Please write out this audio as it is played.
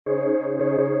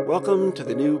Welcome to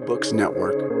the New Books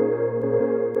Network.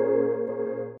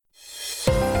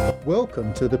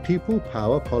 Welcome to the People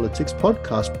Power Politics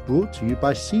podcast, brought to you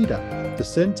by CEDA, the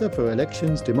Centre for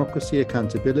Elections, Democracy,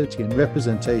 Accountability and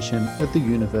Representation at the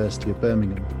University of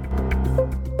Birmingham.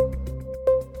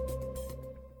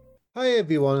 Hi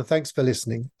everyone, and thanks for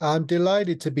listening. I'm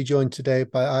delighted to be joined today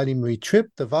by Eileen Marie Tripp,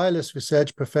 the Vilas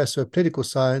Research Professor of Political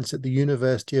Science at the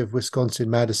University of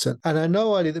Wisconsin-Madison. And I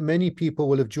know, Eileen, that many people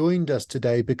will have joined us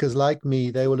today because, like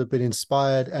me, they will have been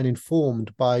inspired and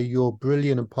informed by your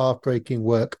brilliant and path-breaking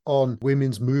work on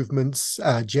women's movements,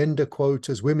 gender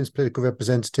quotas, women's political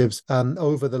representatives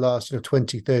over the last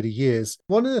 20, 30 years.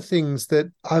 One of the things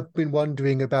that I've been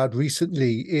wondering about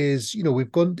recently is,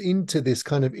 we've gone into this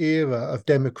kind of era of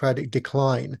democratic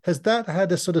decline. Has that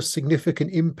had a sort of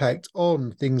significant impact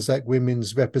on things like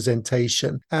women's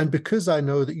representation? And because I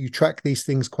know that you track these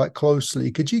things quite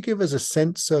closely, could you give us a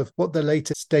sense of what the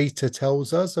latest data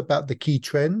tells us about the key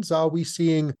trends? Are we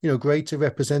seeing, greater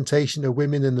representation of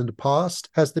women than in the past?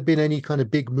 Has there been any kind of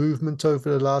big movement over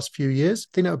the last few years?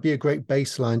 I think that would be a great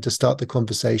baseline to start the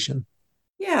conversation.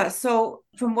 Yeah, so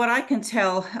from what I can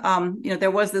tell,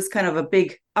 there was this kind of a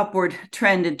big upward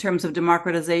trend in terms of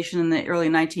democratization in the early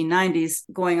 1990s,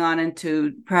 going on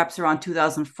into perhaps around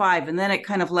 2005, and then it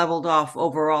kind of leveled off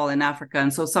overall in Africa.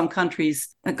 And so some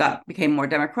countries became more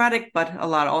democratic, but a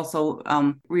lot also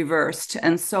reversed.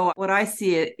 And so what I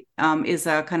see is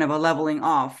a kind of a leveling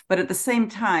off. But at the same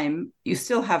time, you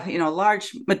still have, a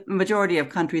large majority of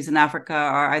countries in Africa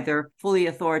are either fully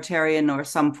authoritarian or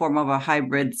some form of a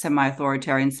hybrid,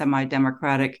 semi-authoritarian,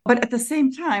 semi-democratic. But at the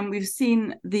same time, we've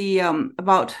seen there's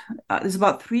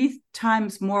about 3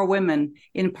 times more women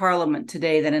in parliament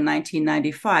today than in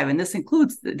 1995, and this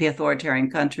includes the authoritarian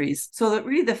countries. So that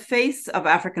really the face of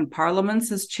African parliaments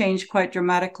has changed quite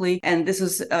dramatically, and this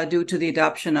is due to the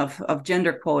adoption of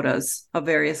gender quotas of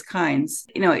various kinds.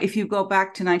 If you go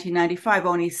back to 1995,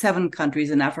 only 7 countries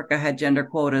in Africa had gender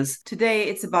quotas. Today,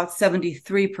 it's about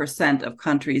 73% of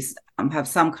countries have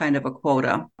some kind of a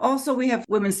quota. Also, we have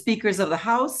women speakers of the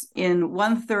House in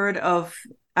 1/3 of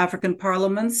African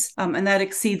parliaments, and that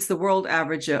exceeds the world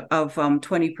average of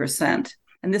 20%.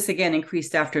 And this again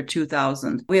increased after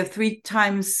 2000. We have 3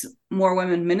 times more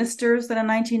women ministers than in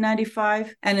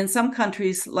 1995. And in some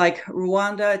countries like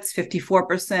Rwanda, it's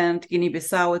 54%,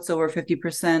 Guinea-Bissau, it's over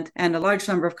 50%. And a large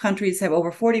number of countries have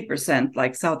over 40%,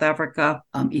 like South Africa,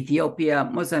 Ethiopia,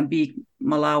 Mozambique,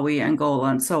 Malawi, Angola,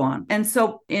 and so on. And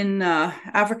so in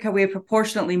Africa, we have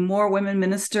proportionately more women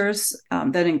ministers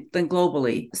than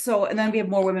globally. And then we have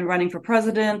more women running for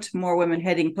president, more women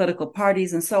heading political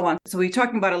parties, and so on. So we're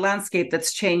talking about a landscape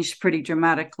that's changed pretty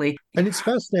dramatically. And it's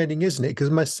fascinating, isn't it? Because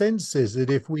my sense is that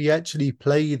if we actually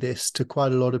play this to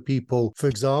quite a lot of people, for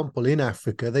example, in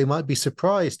Africa, they might be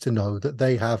surprised to know that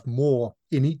they have more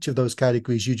in each of those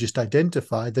categories you just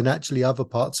identified than actually other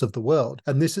parts of the world.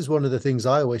 And this is one of the things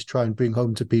I always try and bring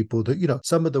home to people, that,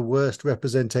 some of the worst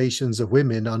representations of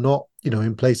women are not,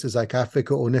 in places like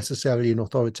Africa or necessarily in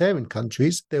authoritarian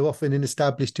countries. They're often in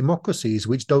established democracies,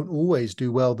 which don't always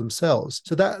do well themselves.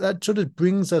 So that sort of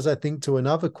brings us, I think, to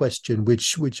another question,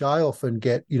 which I often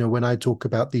get, when I talk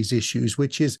about these issues,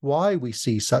 which is why we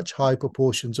see such high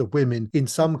proportions of women in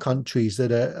some countries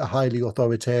that are highly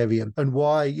authoritarian, and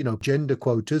why, gender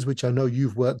quotas, which I know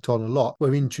you've worked on a lot,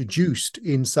 were introduced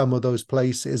in some of those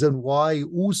places, and why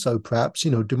also perhaps,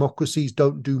 democracies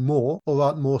don't do more or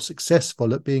aren't more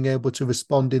successful at being able to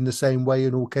respond in the same way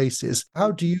in all cases.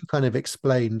 How do you kind of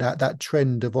explain that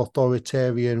trend of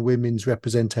authoritarian women's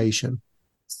representation?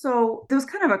 So there was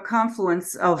kind of a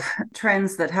confluence of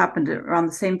trends that happened around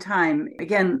the same time.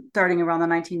 Again, starting around the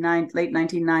late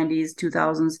 1990s,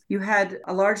 2000s, you had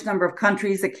a large number of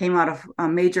countries that came out of a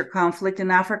major conflict in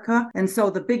Africa. And so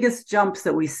the biggest jumps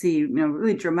that we see,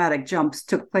 really dramatic jumps,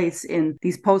 took place in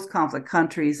these post-conflict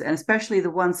countries, and especially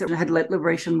the ones that had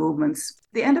liberation movements.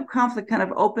 The end of conflict kind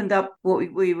of opened up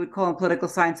what we would call in political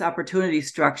science opportunity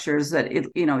structures, that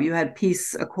you had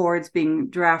peace accords being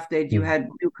drafted, you had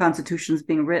new constitutions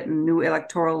being written, new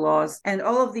electoral laws, and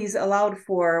all of these allowed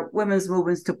for women's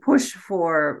movements to push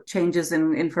for changes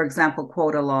in for example,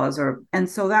 quota laws. And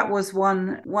so that was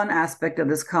one aspect of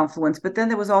this confluence. But then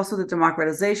there was also the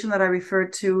democratization that I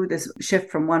referred to, this shift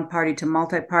from one party to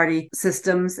multi-party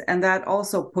systems, and that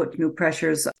also put new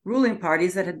pressures. Ruling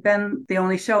parties that had been the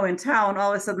only show in town,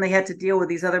 all of a sudden they had to deal with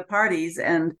these other parties.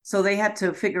 And so they had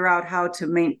to figure out how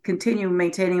to continue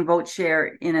maintaining vote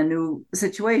share in a new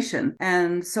situation.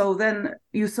 And so then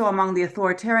you saw among the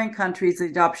authoritarian countries the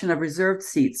adoption of reserved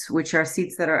seats, which are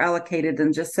seats that are allocated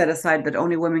and just set aside that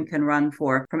only women can run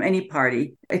for from any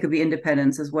party. It could be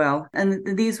independents as well.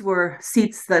 And these were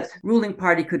seats that ruling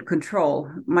party could control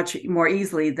much more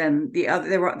easily than the other.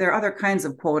 There are other kinds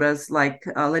of quotas, like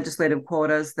legislative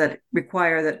quotas that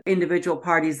require that individual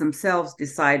parties themselves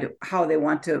decide how they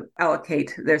want to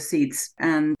allocate their seats.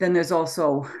 And then there's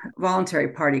also voluntary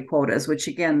party quotas, which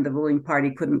again, the ruling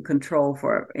party couldn't control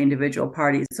for individual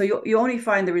parties. So you only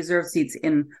find the reserved seats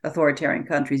in authoritarian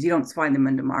countries. You don't find them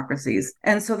in democracies.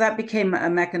 And so that became a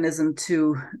mechanism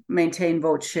to maintain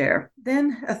vote share.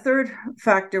 Then a third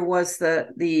factor was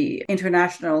the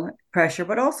international pressure,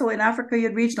 but also in Africa, you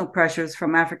had regional pressures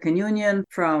from African Union,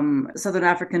 from Southern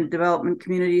African Development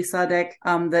Community, SADC,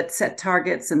 that set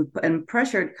targets and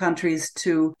pressured countries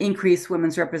to increase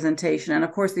women's representation. And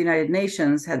of course, the United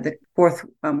Nations had the fourth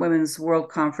Women's World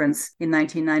Conference in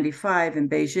 1995 in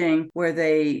Beijing, where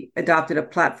they adopted a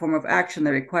platform of action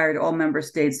that required all member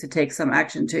states to take some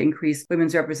action to increase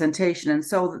women's representation. And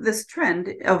so this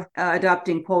trend of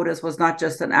adopting quotas was not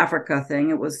just an Africa thing,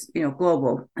 it was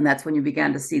global. And that's when you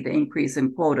began to see the increase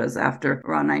in quotas after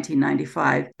around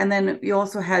 1995. And then you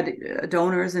also had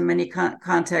donors in many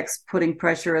contexts putting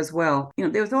pressure as well.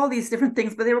 There was all these different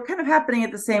things, but they were kind of happening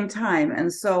at the same time.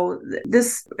 And so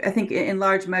this, I think, in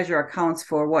large measure accounts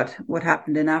for what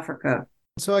happened in Africa.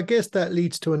 So I guess that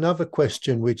leads to another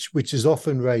question, which is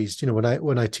often raised,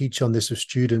 when I teach on this with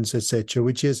students, etc.,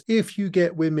 which is if you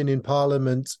get women in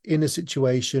parliament in a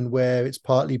situation where it's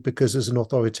partly because there's an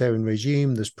authoritarian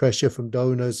regime, there's pressure from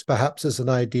donors, perhaps there's an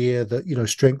idea that,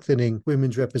 strengthening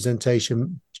women's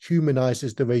representation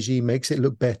humanizes the regime, makes it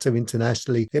look better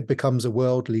internationally, it becomes a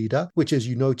world leader, which, as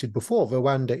you noted before,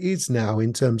 Rwanda is now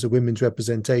in terms of women's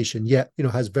representation, yet,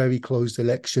 has very closed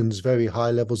elections, very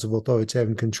high levels of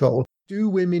authoritarian control. Do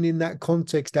women in that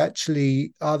context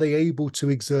actually, are they able to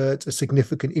exert a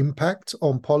significant impact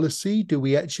on policy? Do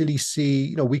we actually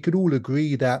see, we could all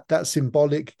agree that that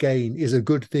symbolic gain is a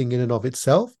good thing in and of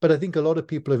itself, but I think a lot of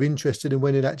people are interested in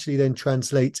when it actually then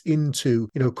translates into,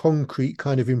 concrete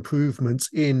kind of improvements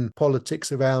in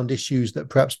politics around issues that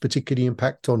perhaps particularly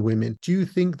impact on women. Do you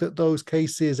think that those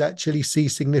cases actually see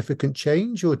significant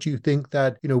change, or do you think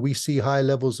that, we see high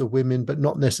levels of women, but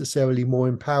not necessarily more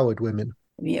empowered women?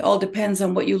 It all depends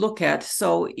on what you look at.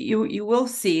 So you will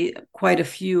see quite a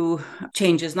few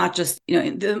changes, not just,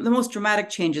 the most dramatic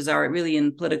changes are really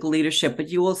in political leadership, but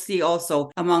you will see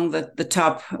also among the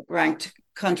top ranked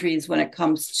countries when it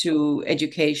comes to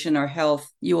education or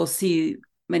health, you will see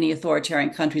many authoritarian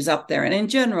countries up there. And in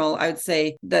general, I would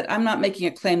say that I'm not making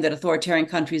a claim that authoritarian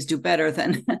countries do better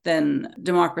than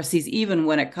democracies, even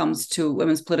when it comes to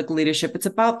women's political leadership.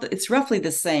 It's roughly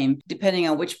the same, depending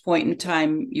on which point in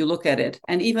time you look at it.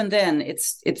 And even then,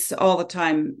 it's all the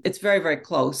time, it's very, very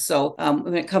close. So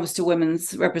when it comes to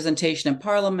women's representation in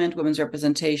parliament, women's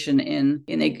representation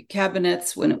in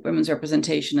cabinets, women's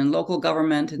representation in local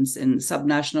government and in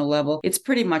subnational level, it's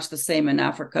pretty much the same in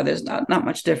Africa. There's not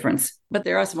much difference. But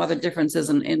there are some other differences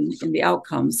in the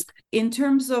outcomes. In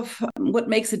terms of what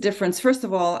makes a difference, first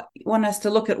of all, one has to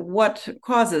look at what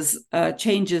causes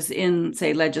changes in,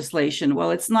 say, legislation.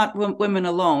 Well, it's not women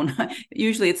alone.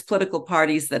 Usually it's political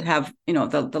parties that have,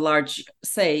 the large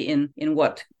say in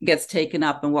what gets taken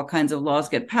up and what kinds of laws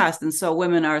get passed. And so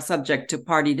women are subject to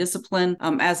party discipline,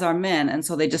 as are men. And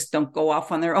so they just don't go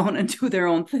off on their own and do their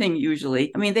own thing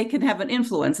usually. I mean, they can have an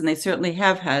influence, and they certainly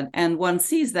have had. And one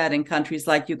sees that in countries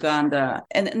like Uganda.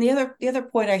 And the other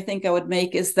point I think I would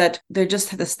make is that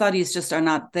the studies just are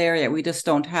not there yet. We just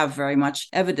don't have very much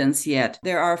evidence yet.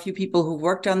 There are a few people who've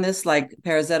worked on this, like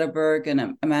Per Zetterberg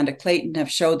and Amanda Clayton, have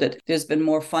showed that there's been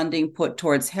more funding put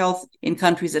towards health in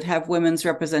countries that have women's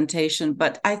representation.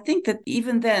 But I think that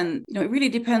even then, it really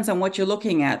depends on what you're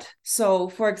looking at. So,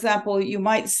 for example, you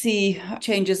might see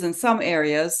changes in some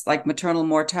areas, like maternal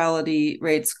mortality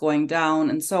rates going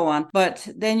down and so on. But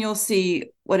then you'll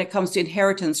see, when it comes to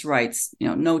inheritance rights,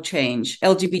 no change.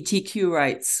 LGBTQ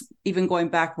rights, even going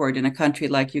backward in a country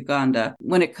like Uganda.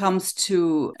 When it comes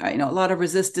to, a lot of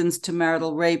resistance to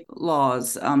marital rape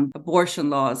laws, abortion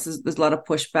laws, there's a lot of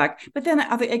pushback. But then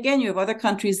again, you have other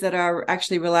countries that are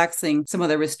actually relaxing some of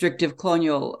the restrictive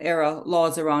colonial era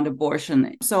laws around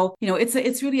abortion. So,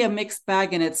 it's really a mixed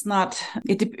bag, and it's not,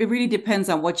 it really depends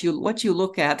on what you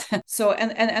look at. So,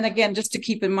 and again, just to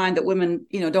keep in mind that women,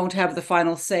 don't have the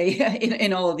final say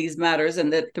in all of these matters,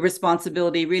 and that the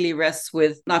responsibility really rests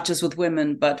with not just with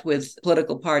women, but with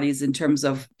political parties in terms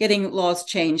of getting laws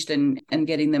changed and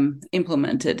getting them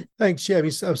implemented. Thanks. Yeah, I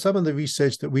mean, some of the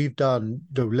research that we've done,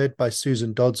 led by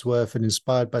Susan Dodsworth and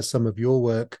inspired by some of your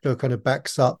work, kind of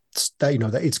backs up that,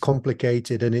 that it's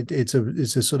complicated and it's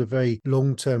a sort of very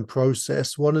long-term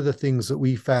process. One of the things that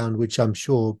we found, which I'm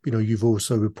sure, you've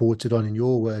also reported on in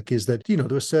your work, is that,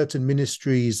 there are certain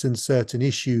ministries and certain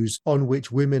issues on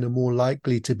which women are more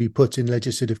likely to be put in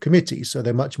legislative committees. So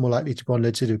they're much more likely to be on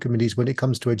legislative committees when it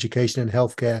comes to education and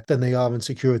healthcare than they are in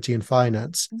security and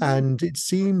finance. Mm-hmm. And it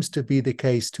seems to be the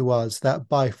case to us that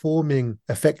by forming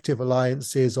effective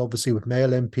alliances, obviously with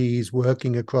male MPs,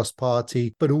 working across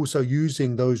party, but also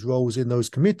using those roles in those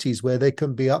committees where they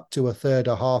can be up to a third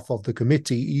or half of the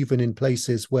committee, even in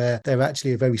places where they're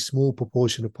actually a very small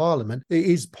proportion of parliament, it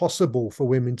is possible for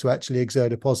women to actually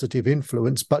exert a positive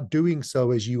influence. But doing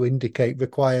so, as you indicate,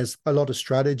 requires a lot of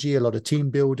strategy, a lot of team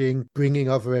building, bringing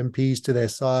other MPs to their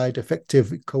side,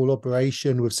 effective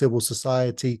collaboration with civil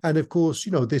society. And of course,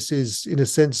 this is, in a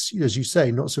sense, as you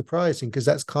say, not surprising, because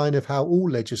that's kind of how all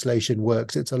legislation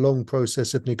works. It's a long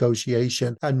process of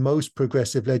negotiation. And most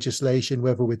progressive legislation,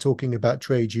 whether we're talking about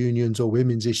trade unions or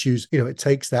women's issues, it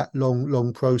takes that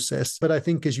long process. But I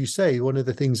think, as you say, one of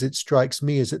the things that strikes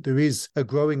me is that there is a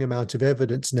growing amount of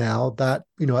evidence now that,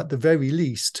 at the very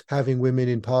least, having women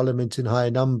in parliament in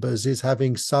higher numbers is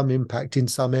having some impact in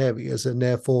some areas. And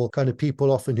therefore, kind of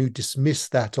people often who dismiss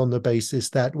that on the basis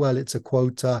that, well, it's a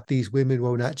quota, these women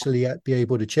won't actually be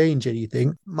able to change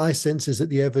anything. My sense is that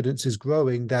the evidence is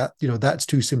growing that, that's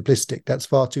too simplistic. That's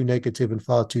far too negative and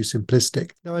far too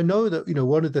simplistic. Now, I know that,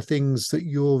 one of the things that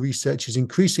your research is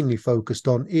increasingly focused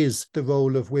on is the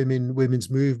role of women, women's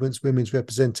movements, women's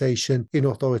representation in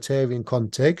authoritarian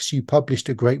contexts. You published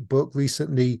a great book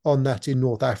recently on that in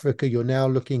North Africa. You're now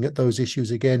looking at those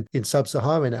issues again in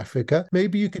sub-Saharan Africa.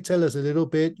 Maybe you could tell us a little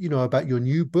bit, about your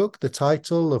new book, the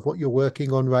title of what you're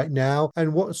working on right now,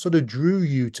 and what sort of drew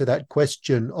you to that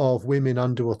question of women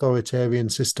under authoritarian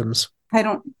systems. I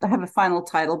don't have a final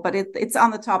title, but it's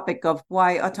on the topic of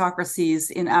why autocracies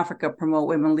in Africa promote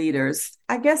women leaders.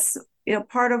 I guess,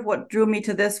 part of what drew me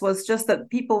to this was just that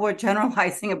people were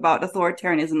generalizing about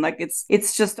authoritarianism, like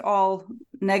it's just all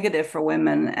negative for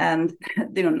women, and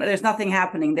there's nothing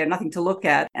happening there, nothing to look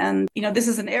at. And this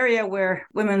is an area where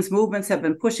women's movements have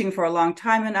been pushing for a long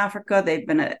time in Africa. They've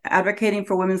been advocating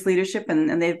for women's leadership,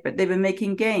 and they've been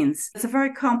making gains. It's a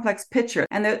very complex picture,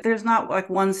 and there's not like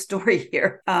one story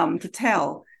here to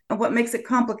tell. And what makes it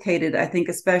complicated, I think,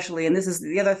 especially, and this is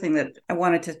the other thing that I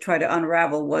wanted to try to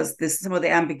unravel, was some of the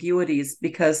ambiguities,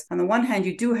 because on the one hand,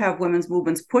 you do have women's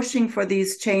movements pushing for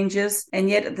these changes, and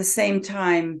yet at the same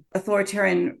time,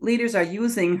 authoritarian leaders are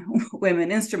using women,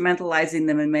 instrumentalizing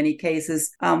them in many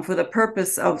cases for the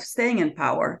purpose of staying in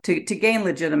power, to gain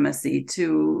legitimacy,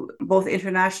 to both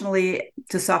internationally,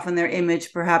 to soften their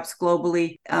image, perhaps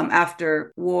globally,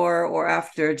 after war or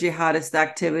after jihadist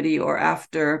activity or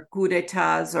after coup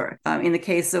d'etats. Or in the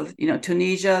case of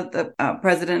Tunisia, the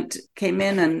president came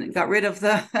in and got rid of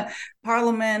the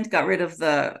parliament, got rid of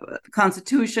the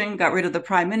constitution, got rid of the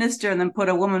prime minister, and then put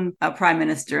a woman prime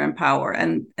minister in power.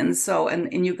 And so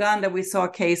in Uganda, we saw a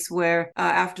case where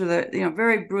after the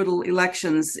very brutal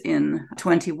elections in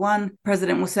 21,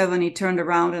 President Museveni turned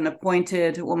around and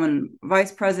appointed a woman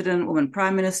vice president, woman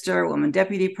prime minister, woman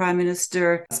deputy prime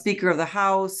minister, speaker of the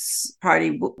House,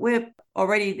 party whip.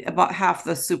 Already about half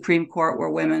the Supreme Court were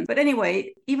women. But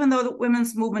anyway, even though the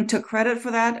women's movement took credit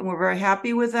for that, and we're very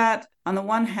happy with that, on the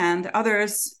one hand,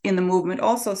 others in the movement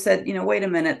also said, wait a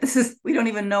minute, we don't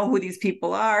even know who these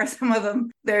people are. Some of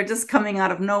them, they're just coming out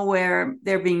of nowhere.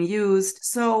 They're being used.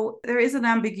 So there is an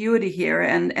ambiguity here,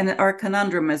 and our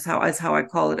conundrum is how I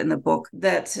call it in the book,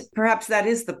 that perhaps that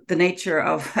is the nature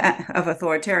of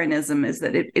authoritarianism, is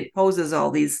that it poses all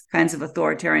these kinds of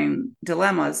authoritarian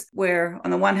dilemmas, where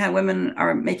on the one hand, women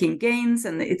are making gains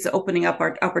and it's opening up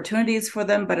opportunities for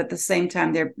them, but at the same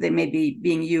time, they may be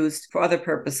being used for other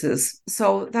purposes.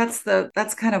 So that's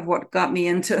kind of what got me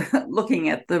into looking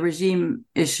at the regime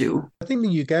issue. I think the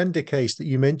Uganda case that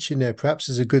you mentioned there perhaps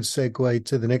is a good segue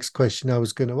to the next question I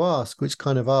was going to ask, which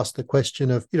kind of asked the question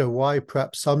of, why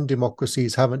perhaps some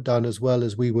democracies haven't done as well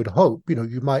as we would hope.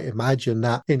 You might imagine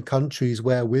that in countries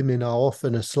where women are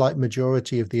often a slight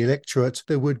majority of the electorate,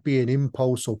 there would be an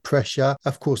impulse or pressure.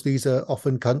 Of course, these are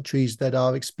often countries that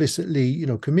are explicitly,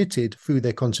 committed through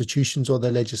their constitutions or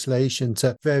their legislation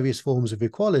to various forms of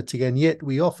equality. And yet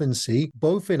we often see,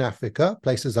 both in Africa,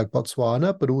 places like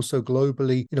Botswana, but also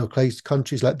globally,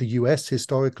 countries like the US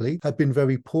historically have been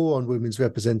very poor on women's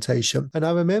representation. And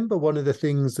I remember one of the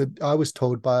things that I was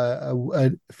told by a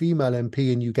female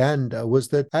MP in Uganda was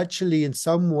that actually in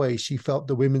some way she felt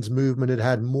the women's movement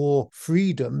had more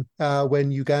freedom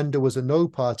when Uganda was a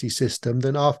no-party system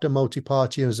than after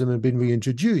multipartyism had been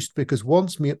reintroduced, because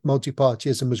once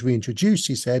multipartyism was reintroduced,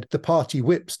 she said, the party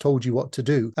whips told you what to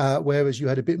do, whereas you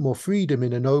had a bit more more freedom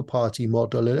in a no-party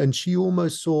model. And she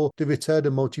almost saw the return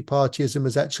of multi-partyism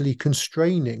as actually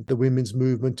constraining the women's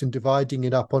movement and dividing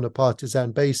it up on a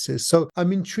partisan basis. So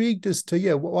I'm intrigued as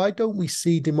to, why don't we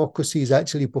see democracies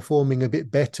actually performing a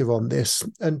bit better on this?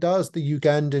 And does the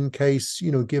Ugandan case,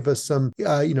 give us some,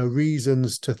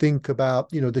 reasons to think about,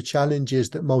 the challenges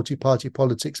that multi-party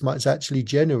politics might actually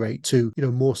generate to,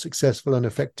 more successful and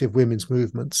effective women's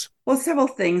movements? Well, several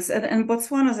things. And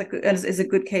Botswana is a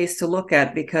good case to look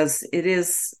at because it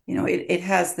is, it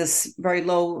has this very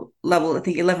low level. I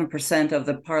think 11% of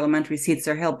the parliamentary seats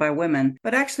are held by women.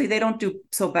 But actually, they don't do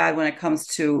so bad when it comes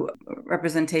to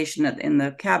representation in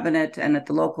the cabinet and at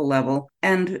the local level.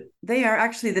 And they are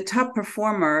actually the top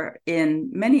performer in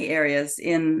many areas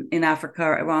in Africa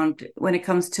around when it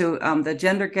comes to the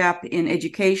gender gap in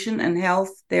education and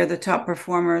health. They're the top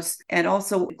performers. And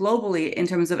also globally, in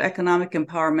terms of economic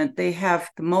empowerment, they have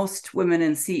the most women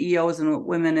in CEOs and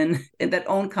women in that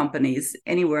own companies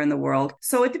anywhere in the world.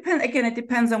 So it depends. Again, it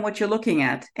depends on what you're looking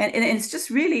at. And it's just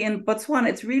really in Botswana,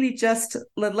 it's really just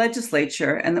the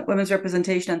legislature and the women's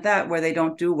representation at that where they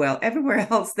don't do well. Everywhere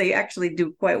else, they actually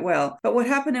do quite well. But what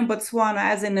happened in Botswana,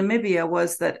 as in Namibia,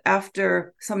 was that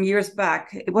after some years back,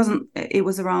 it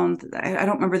was around, I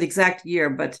don't remember the exact year,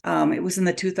 but it was in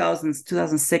the 2000s,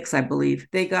 2006, I believe.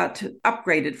 They got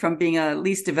upgraded from being a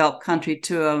least developed country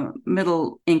to a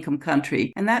middle income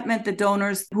country. And that meant the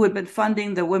donors who had been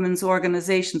funding the women's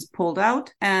organizations pulled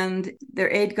out and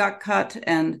their aid got cut.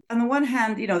 And on the one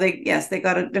hand, they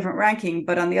got a different ranking,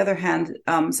 but on the other hand,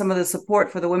 some of the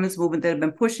support for the women's movement that had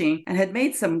been pushing and had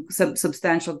made some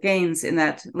substantial gains in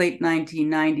that late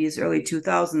 1990s, early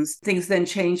 2000s, things then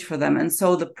changed for them. And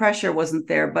so the pressure wasn't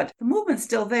there, but the movement's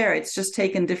still there. It's just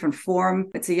taken different form.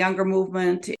 It's a younger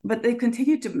movement, but they've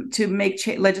continued to make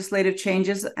legislative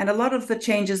changes. And a lot of the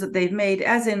changes that they've made,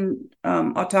 as in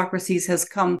autocracies, has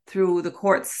come through the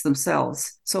courts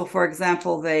themselves. So, for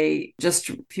example, they just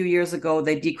a few years ago,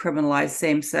 they decriminalized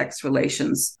same-sex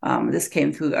relations. This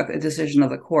came through a decision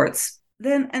of the courts.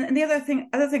 Then, and the other thing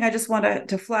I just want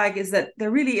to flag is that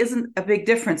there really isn't a big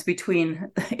difference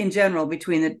in general,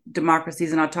 between the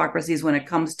democracies and autocracies when it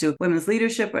comes to women's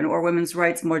leadership or women's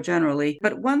rights more generally.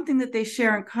 But one thing that they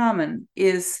share in common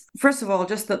is, first of all,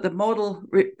 just that the modal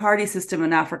party system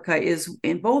in Africa is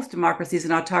in both democracies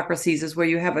and autocracies is where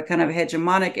you have a kind of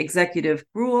hegemonic executive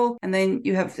rule, and then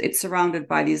it's surrounded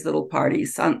by these little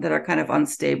parties that are kind of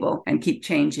unstable and keep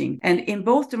changing. And in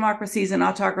both democracies and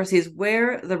autocracies,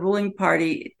 where the ruling party,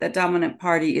 the dominant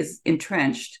party, is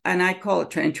entrenched, and I call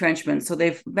it entrenchment. So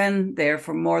they've been there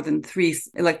for more than 3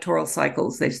 electoral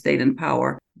cycles. They've stayed in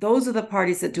power. Those are the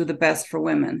parties that do the best for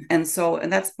women. And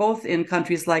that's both in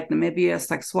countries like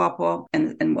Namibia, like SWAPO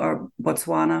or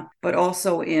Botswana, but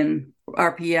also in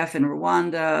RPF in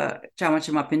Rwanda, Chama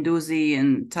cha Mapinduzi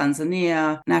in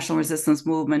Tanzania, National Resistance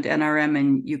Movement, NRM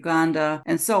in Uganda,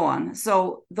 and so on.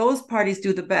 So those parties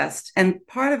do the best. And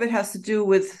part of it has to do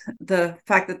with the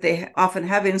fact that they often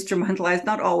have instrumentalized,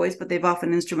 not always, but they've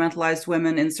often instrumentalized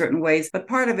women in certain ways. But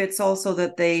part of it's also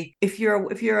that if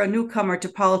you're a newcomer to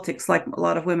politics, like a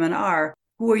lot of women are,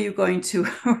 who are you going to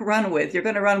run with? You're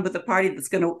going to run with the party that is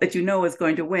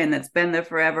going to win, that's been there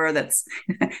forever, that's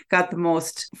got the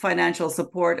most financial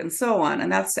support, and so on.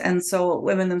 And so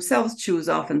women themselves choose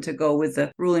often to go with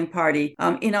the ruling party.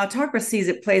 In autocracies,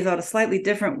 it plays out a slightly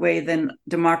different way than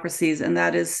democracies, and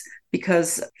that is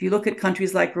because if you look at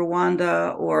countries like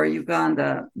Rwanda or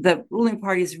Uganda, the ruling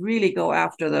parties really go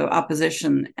after the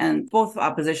opposition, and both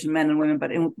opposition men and women,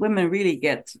 but women really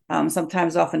get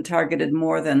sometimes often targeted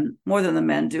more than the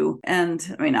men do.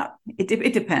 And I mean,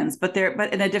 it depends, but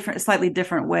in a slightly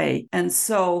different way. And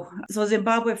so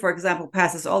Zimbabwe, for example,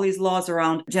 passes all these laws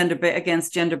around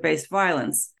against gender-based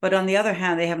violence, but on the other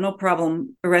hand, they have no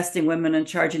problem arresting women and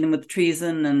charging them with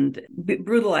treason and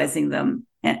brutalizing them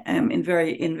in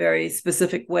very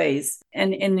specific ways.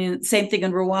 And same thing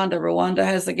in Rwanda. Rwanda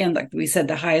has, again, like we said,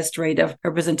 the highest rate of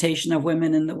representation of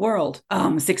women in the world,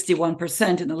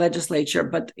 61% in the legislature.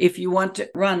 But if you want to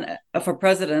run for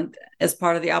president as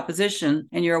part of the opposition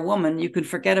and you're a woman, you could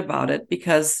forget about it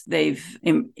because they've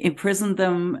imprisoned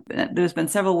them. There's been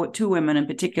 2 women in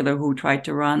particular who tried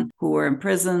to run, who were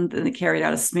imprisoned, and they carried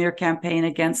out a smear campaign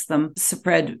against them,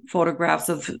 spread photographs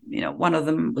of, one of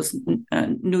them was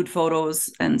nude photos,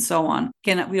 and so on.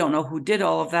 Again, we don't know who did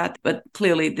all of that, but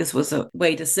clearly this was a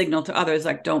way to signal to others,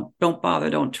 like, don't bother,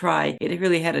 don't try. It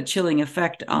really had a chilling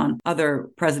effect on other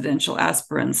presidential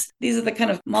aspirants. These are the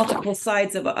kind of multiple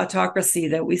sides of autocracy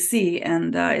that we see.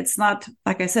 And it's not,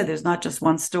 like I said, there's not just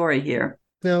one story here.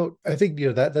 Now, I think,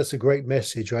 that's a great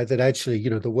message, right? That actually,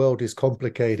 the world is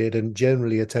complicated, and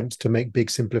generally attempts to make big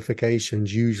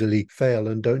simplifications usually fail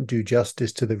and don't do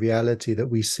justice to the reality that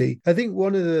we see. I think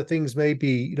one of the things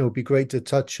maybe, be great to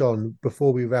touch on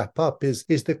before we wrap up is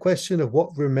the question of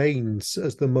what remains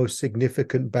as the most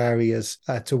significant barriers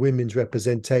to women's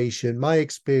representation. My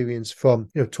experience from,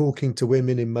 talking to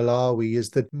women in Malawi is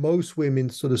that most women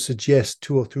sort of suggest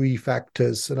 2 or 3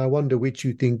 factors, and I wonder which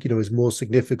you think, is more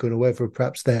significant, or whether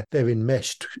perhaps they're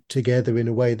enmeshed together in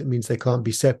a way that means they can't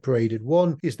be separated.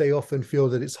 One is they often feel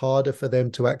that it's harder for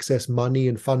them to access money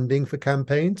and funding for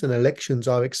campaigns, and elections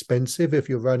are expensive if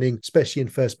you're running, especially in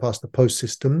first past the post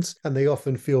systems. And they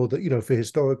often feel that, for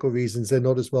historical reasons, they're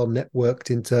not as well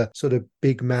networked into sort of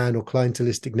big man or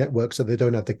clientelistic networks, so they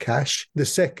don't have the cash. The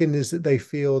second is that they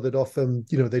feel that often,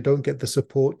 they don't get the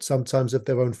support sometimes of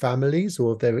their own families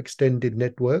or of their extended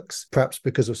networks, perhaps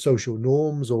because of social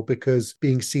norms or because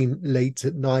being seen late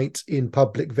at night in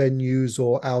public venues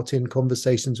or out in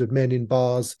conversations with men in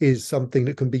bars is something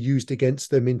that can be used against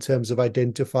them in terms of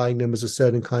identifying them as a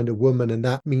certain kind of woman, and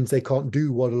that means they can't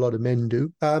do what a lot of men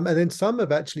do. And then some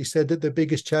have actually said that the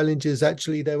biggest challenge is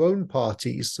actually their own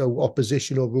parties, so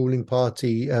opposition or ruling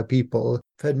party people.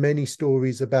 I've heard many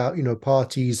stories about,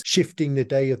 parties shifting the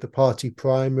day of the party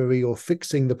primary or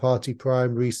fixing the party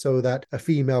primary so that a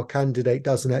female candidate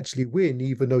doesn't actually win,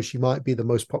 even though she might be the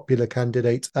most popular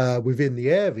candidate within the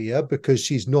area, because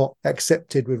she's not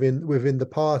accepted within the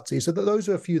party. So those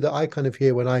are a few that I kind of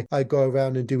hear when I go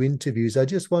around and do interviews. I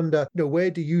just wonder,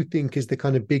 where do you think is the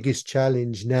kind of biggest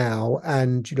challenge now?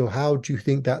 And, how do you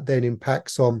think that then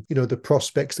impacts on, the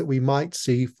prospects that we might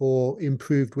see for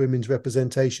improved women's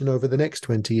representation over the next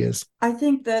 20 years? I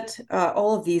think that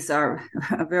all of these are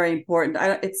very important.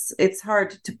 It's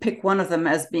hard to pick one of them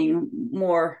as being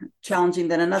more challenging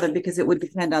than another, because it would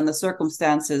depend on the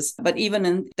circumstances. But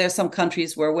even there's some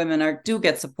countries where women do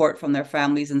get support from their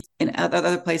families, and in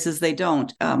other places they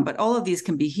don't. But all of these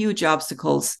can be huge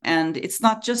obstacles. And it's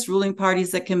not just ruling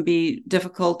parties that can be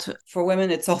difficult for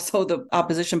women. It's also the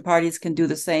opposition parties can do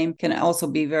the same, can also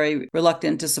be very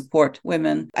reluctant to support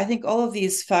women. I think all of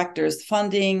these factors,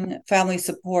 funding, family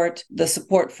support, the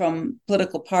support from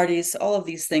political parties, all of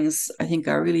these things I think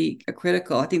are really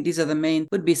critical. I think these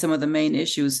would be some of the main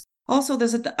issues. Also,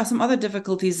 there's some other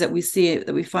difficulties that we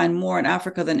find more in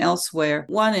Africa than elsewhere.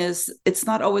 One is it's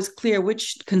not always clear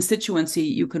which constituency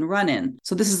you can run in.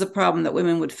 So this is a problem that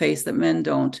women would face that men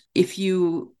don't. If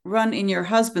you run in your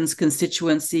husband's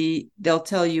constituency, they'll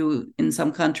tell you in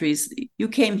some countries, you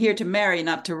came here to marry,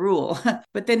 not to rule.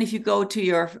 But then if you go to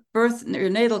your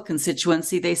natal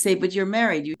constituency, they say, but you're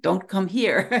married, you don't come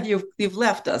here, you've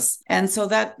left us. And so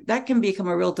that can become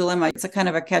a real dilemma. It's a kind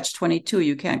of a catch-22.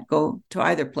 You can't go to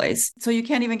either place. So you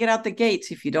can't even get out the gate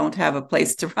if you don't have a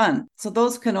place to run. So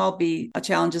those can all be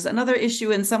challenges. Another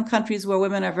issue in some countries where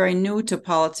women are very new to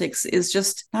politics is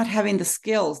just not having the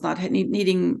skills, not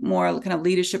needing more kind of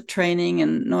leadership training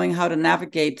and knowing how to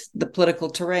navigate the political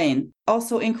terrain.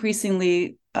 Also,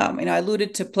 increasingly, I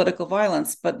alluded to political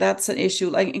violence, but that's an issue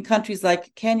like in countries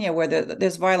like Kenya, where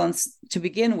there's violence to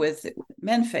begin with.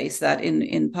 Men face that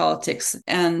in politics.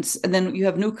 And then you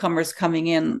have newcomers coming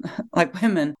in, like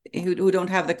women, who don't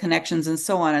have the connections and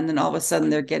so on. And then all of a sudden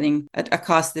they're getting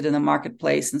accosted in the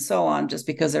marketplace and so on, just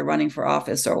because they're running for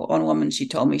office. Or one woman, she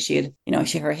told me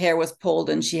her hair was pulled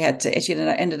and she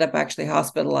ended up actually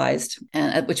hospitalized.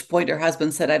 And at which point her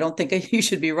husband said, I don't think you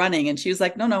should be running. And she was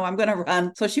like, no, I'm going to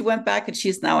run. So she went back and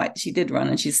she did run,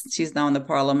 and she's now in the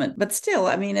parliament. But still,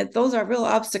 those are real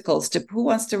obstacles to who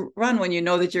wants to run when you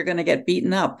know that you're going to get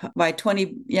beaten up by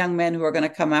 20 young men who are going to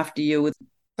come after you with.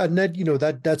 And then,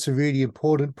 that's a really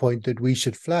important point that we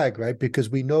should flag, right? Because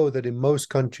we know that in most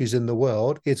countries in the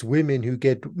world, it's women who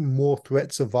get more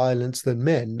threats of violence than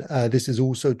men. This is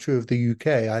also true of the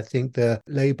UK. I think the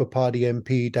Labour Party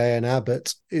MP, Diane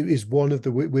Abbott, is one of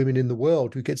the women in the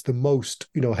world who gets the most,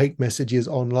 hate messages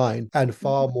online, and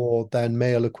far more than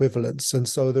male equivalents. And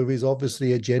so there is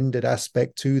obviously a gendered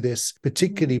aspect to this,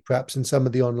 particularly perhaps in some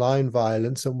of the online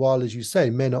violence. And while, as you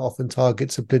say, men are often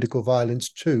targets of political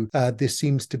violence too, this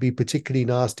seems to be particularly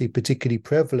nasty, particularly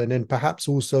prevalent, and perhaps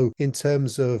also in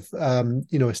terms of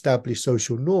established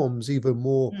social norms, even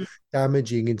more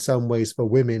damaging in some ways for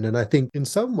women. And I think in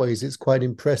some ways it's quite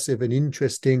impressive and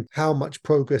interesting how much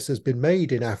progress has been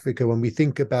made in Africa when we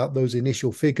think about those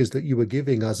initial figures that you were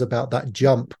giving us about that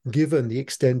jump, given the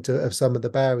extent of some of the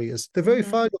barriers. The very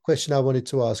final question I wanted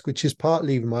to ask, which is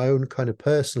partly my own kind of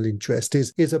personal interest,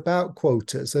 is about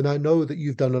quotas. And I know that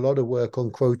you've done a lot of work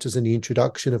on quotas and the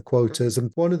introduction of quotas, and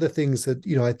And one of the things that,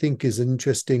 I think is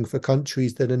interesting for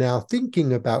countries that are now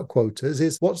thinking about quotas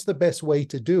is what's the best way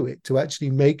to do it, to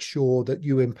actually make sure that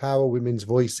you empower women's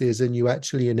voices and you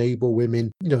actually enable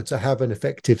women, to have an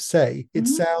effective say. It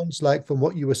sounds like from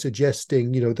what you were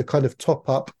suggesting, the kind of top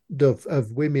up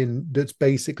of women that's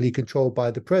basically controlled by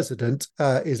the president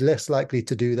is less likely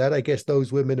to do that. I guess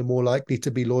those women are more likely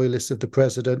to be loyalists of the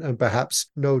president and perhaps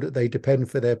know that they depend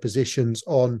for their positions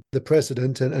on the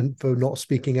president and for not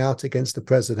speaking out against the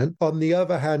president. On the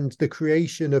other hand, the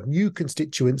creation of new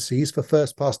constituencies for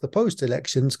first past the post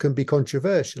elections can be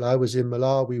controversial. I was in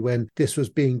Malawi when this was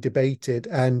being debated,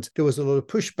 and there was a lot of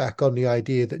pushback on the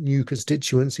idea that new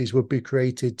constituencies would be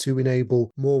created to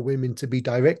enable more women to be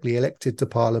directly elected to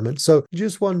parliament. So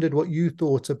just wondered what you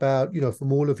thought about,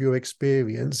 from all of your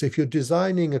experience, if you're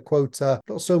designing a quota,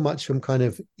 not so much from kind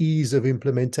of ease of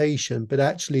implementation, but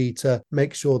actually to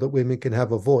make sure that women can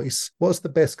have a voice, what's the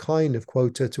best kind of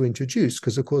quota to introduce?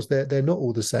 Because of course they're not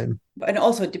all the same. And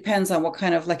also it depends on what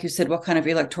kind of, like you said, what kind of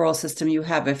electoral system you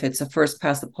have, if it's a first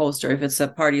past the post or if it's a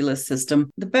party list system.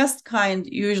 The best kind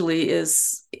usually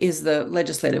is the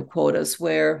legislative quotas,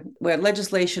 where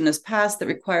legislation is passed that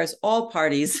requires all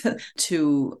parties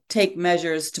to take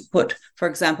measures to put, for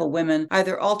example, women,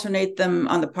 either alternate them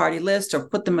on the party list or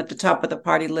put them at the top of the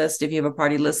party list if you have a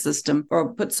party list system,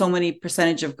 or put so many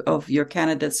percentage of your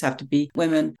candidates have to be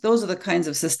women. Those are the kinds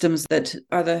of systems that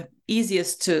are the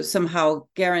easiest to somehow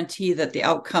guarantee that the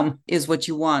outcome is what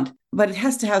you want. But it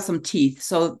has to have some teeth.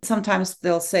 So sometimes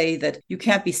they'll say that you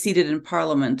can't be seated in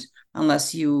parliament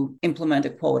unless you implement a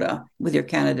quota with your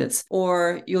candidates,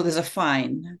 or there's a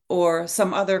fine, or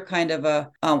some other kind of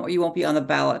or you won't be on the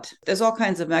ballot. There's all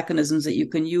kinds of mechanisms that you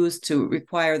can use to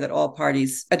require that all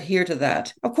parties adhere to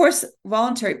that. Of course,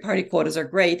 voluntary party quotas are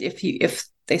great if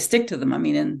they stick to them. I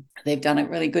mean, and they've done a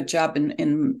really good job in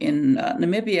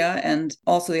Namibia, and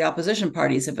also the opposition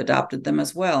parties have adopted them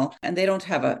as well. And they don't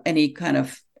have any kind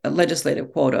of a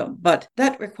legislative quota, but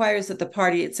that requires that the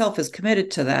party itself is committed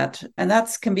to that. And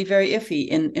that can be very iffy.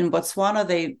 In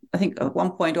Botswana, I think at one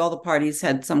point all the parties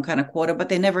had some kind of quota, but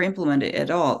they never implemented it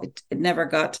at all. It never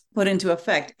got put into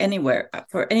effect anywhere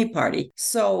for any party.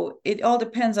 So it all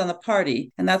depends on the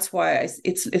party. And that's why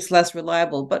it's less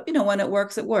reliable. But, when it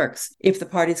works, if the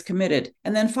party's committed.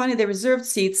 And then finally, the reserved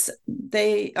seats,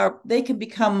 they can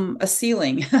become a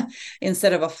ceiling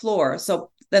instead of a floor. So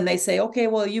then they say, okay,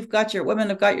 well, women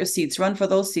have got your seats, run for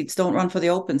those seats, don't run for the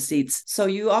open seats. So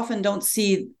you often don't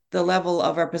see the level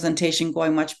of representation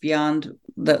going much beyond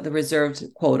the reserved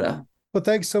quota. Well,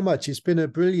 thanks so much. It's been a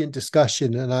brilliant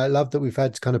discussion, and I love that we've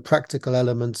had kind of practical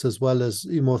elements as well as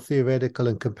more theoretical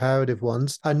and comparative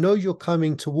ones. I know you're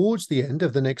coming towards the end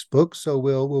of the next book, so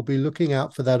we'll be looking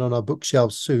out for that on our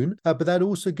bookshelves soon. But that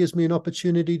also gives me an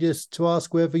opportunity just to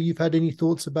ask whether you've had any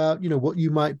thoughts about, what you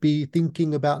might be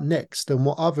thinking about next and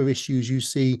what other issues you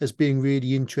see as being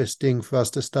really interesting for us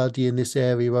to study in this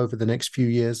area over the next few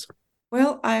years.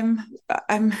 Well, I'm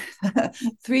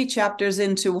 3 chapters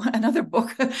into another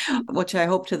book, which I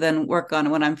hope to then work on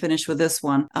when I'm finished with this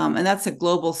one. And that's a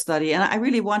global study. And I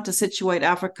really want to situate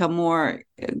Africa more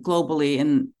globally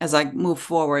and as I move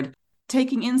forward,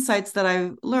 taking insights that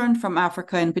I've learned from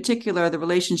Africa, in particular, the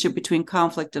relationship between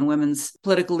conflict and women's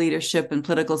political leadership and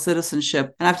political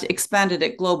citizenship. And I've expanded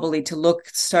it globally to look,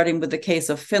 starting with the case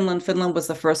of Finland. Finland was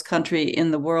the first country in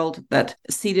the world that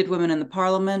seated women in the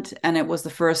parliament, and it was the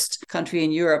first country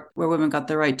in Europe where women got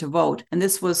the right to vote. And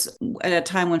this was at a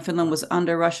time when Finland was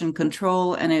under Russian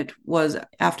control, and it was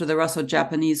after the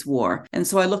Russo-Japanese War. And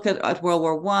so I look at World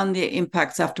War I, the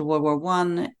impacts after World War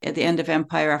I, at the end of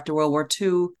empire after World War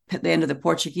II, at the end of the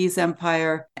Portuguese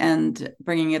Empire, and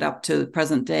bringing it up to the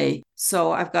present day.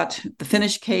 So I've got the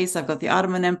Finnish case, I've got the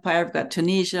Ottoman Empire, I've got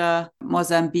Tunisia,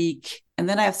 Mozambique, and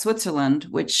then I have Switzerland,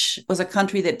 which was a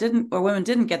country where women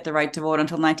didn't get the right to vote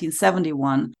until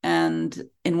 1971. And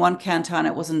in one canton,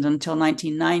 it wasn't until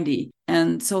 1990.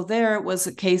 And so there was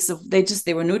a case of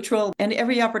they were neutral, and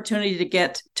every opportunity to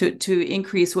get to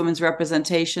increase women's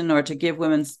representation or to give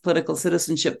women's political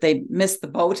citizenship, they missed the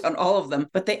boat on all of them.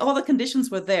 But all the conditions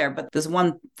were there. But there's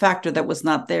one factor that was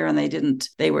not there, and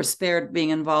they were spared being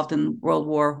involved in World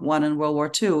War I and World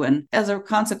War II. And as a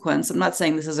consequence, I'm not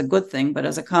saying this is a good thing, but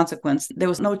as a consequence, there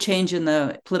was no change in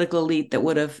the political elite that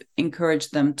would have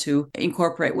encouraged them to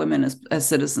incorporate women as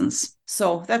citizens.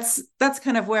 So that's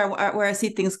kind of where I see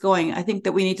things going. I think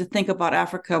that we need to think about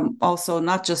Africa also,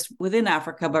 not just within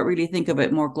Africa, but really think of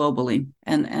it more globally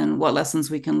and what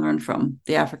lessons we can learn from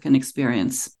the African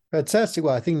experience. Fantastic.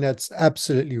 Well, I think that's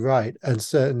absolutely right. And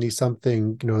certainly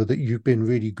something, that you've been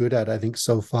really good at, I think,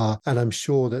 so far. And I'm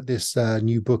sure that this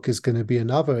new book is going to be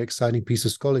another exciting piece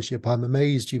of scholarship. I'm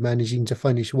amazed you managing to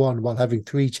finish one while having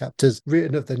 3 chapters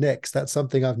written of the next. That's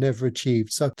something I've never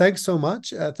achieved. So thanks so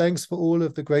much. Thanks for all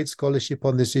of the great scholarship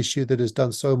on this issue that has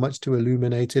done so much to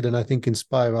illuminate it and I think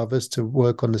inspire others to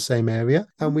work on the same area.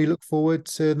 And we look forward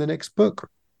to the next book.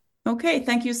 Okay.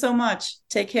 Thank you so much.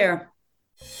 Take care.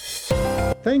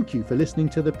 Thank you for listening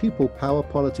to the People Power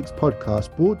Politics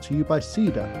podcast brought to you by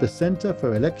CEDA, the Centre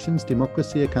for Elections,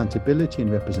 Democracy, Accountability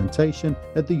and Representation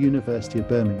at the University of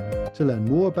Birmingham. To learn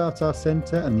more about our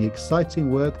centre and the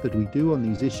exciting work that we do on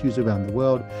these issues around the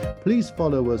world, please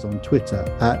follow us on Twitter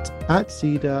at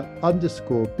 @CEDA_BHAM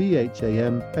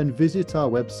and visit our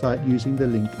website using the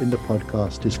link in the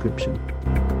podcast description.